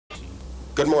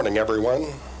Good morning, everyone.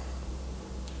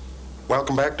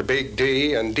 Welcome back to Big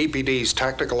D and DPD's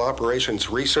Tactical Operations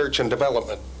Research and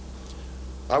Development.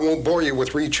 I won't bore you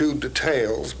with rechewed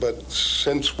details, but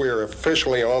since we're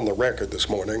officially on the record this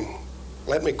morning,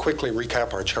 let me quickly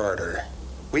recap our charter.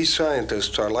 We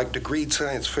scientists are like degreed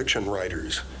science fiction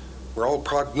writers. We're all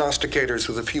prognosticators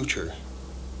of the future.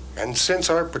 And since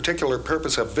our particular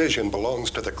purpose of vision belongs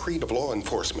to the creed of law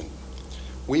enforcement,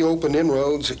 we open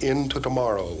inroads into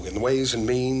tomorrow in ways and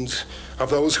means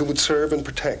of those who would serve and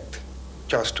protect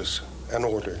justice and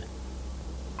order.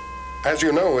 As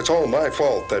you know, it's all my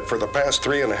fault that for the past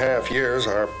 3.5 years,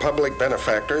 our public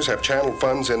benefactors have channeled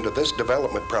funds into this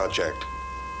development project.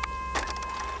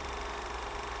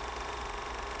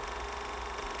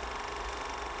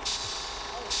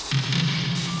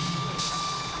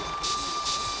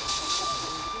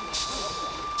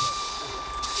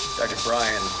 Dr.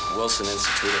 Brian, Wilson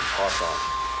Institute of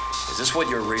R.O.T.O.R. Is this what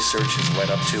your research has led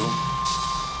up to?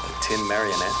 A tin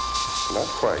marionette? Not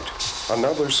quite.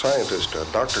 Another scientist,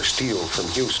 Dr. Steele from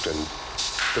Houston,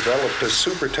 developed a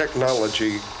super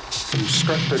technology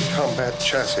constructed combat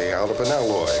chassis out of an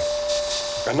alloy.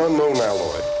 An unknown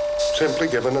alloy, simply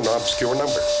given an obscure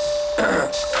number.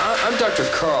 I'm Dr.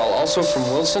 Carl, also from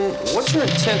Wilson. What's your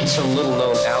intent in some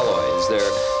little-known alloy? Is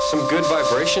there some good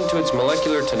vibration to its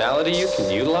molecular tonality you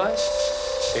can utilize?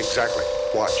 Exactly.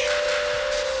 Watch.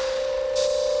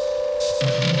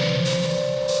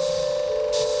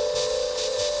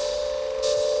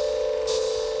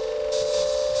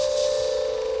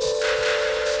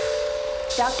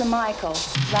 Dr. Michael,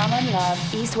 Raman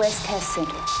Love, East-West Test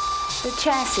Center. The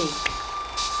chassis.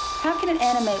 How can it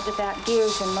animate without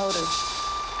gears and motors?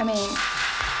 I mean,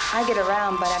 I get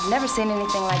around, but I've never seen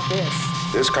anything like this.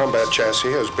 This combat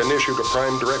chassis has been issued a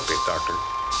prime directive, Doctor.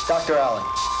 Dr. Allen,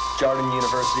 Jardin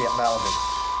University at Malibu.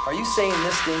 Are you saying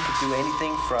this thing could do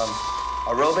anything from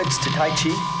aerobics to Tai Chi?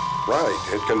 Right.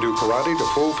 It can do karate to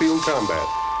full field combat.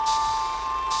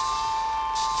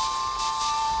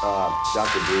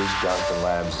 Dr. Bruce, Johnson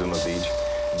Labs, Zuma Beach.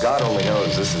 God only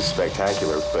knows this is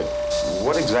spectacular, but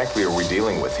what exactly are we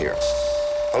dealing with here?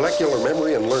 Molecular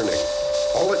memory and learning.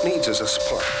 All it needs is a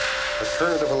spark. A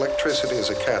current of electricity is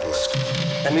a catalyst,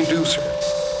 an inducer,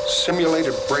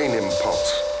 simulated brain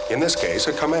impulse, in this case,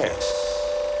 a command.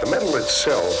 The metal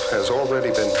itself has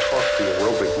already been taught the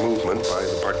aerobic movement by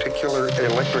the particular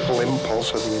electrical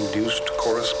impulse of the induced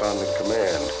corresponding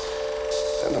command.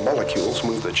 Then the molecules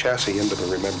move the chassis into the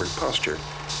remembered posture.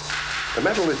 The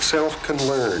metal itself can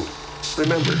learn,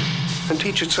 remember, and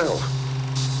teach itself.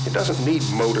 It doesn't need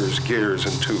motors, gears,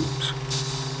 and tubes.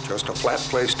 Just a flat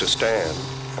place to stand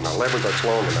and a lever that's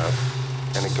long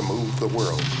enough, and it can move the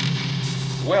world.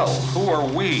 Well, who are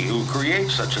we who create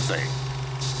such a thing?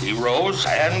 Heroes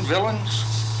and villains?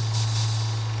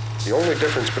 The only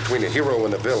difference between a hero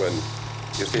and a villain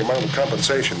is the amount of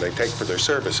compensation they take for their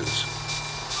services.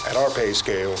 At our pay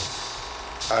scale,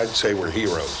 I'd say we're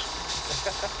heroes.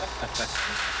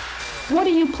 What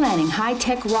are you planning,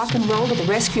 high-tech rock and roll to the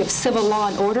rescue of civil law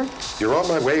and order? You're on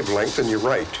my wavelength, and you're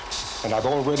right. And I've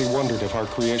already wondered if our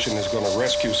creation is going to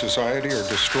rescue society or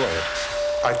destroy it.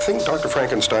 I think Dr.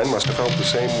 Frankenstein must have felt the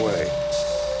same way.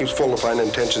 He was full of fine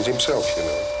intentions himself, you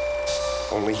know.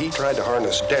 Only he tried to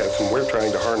harness death, and we're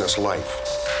trying to harness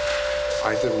life.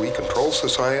 Either we control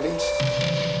society,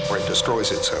 or it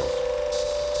destroys itself.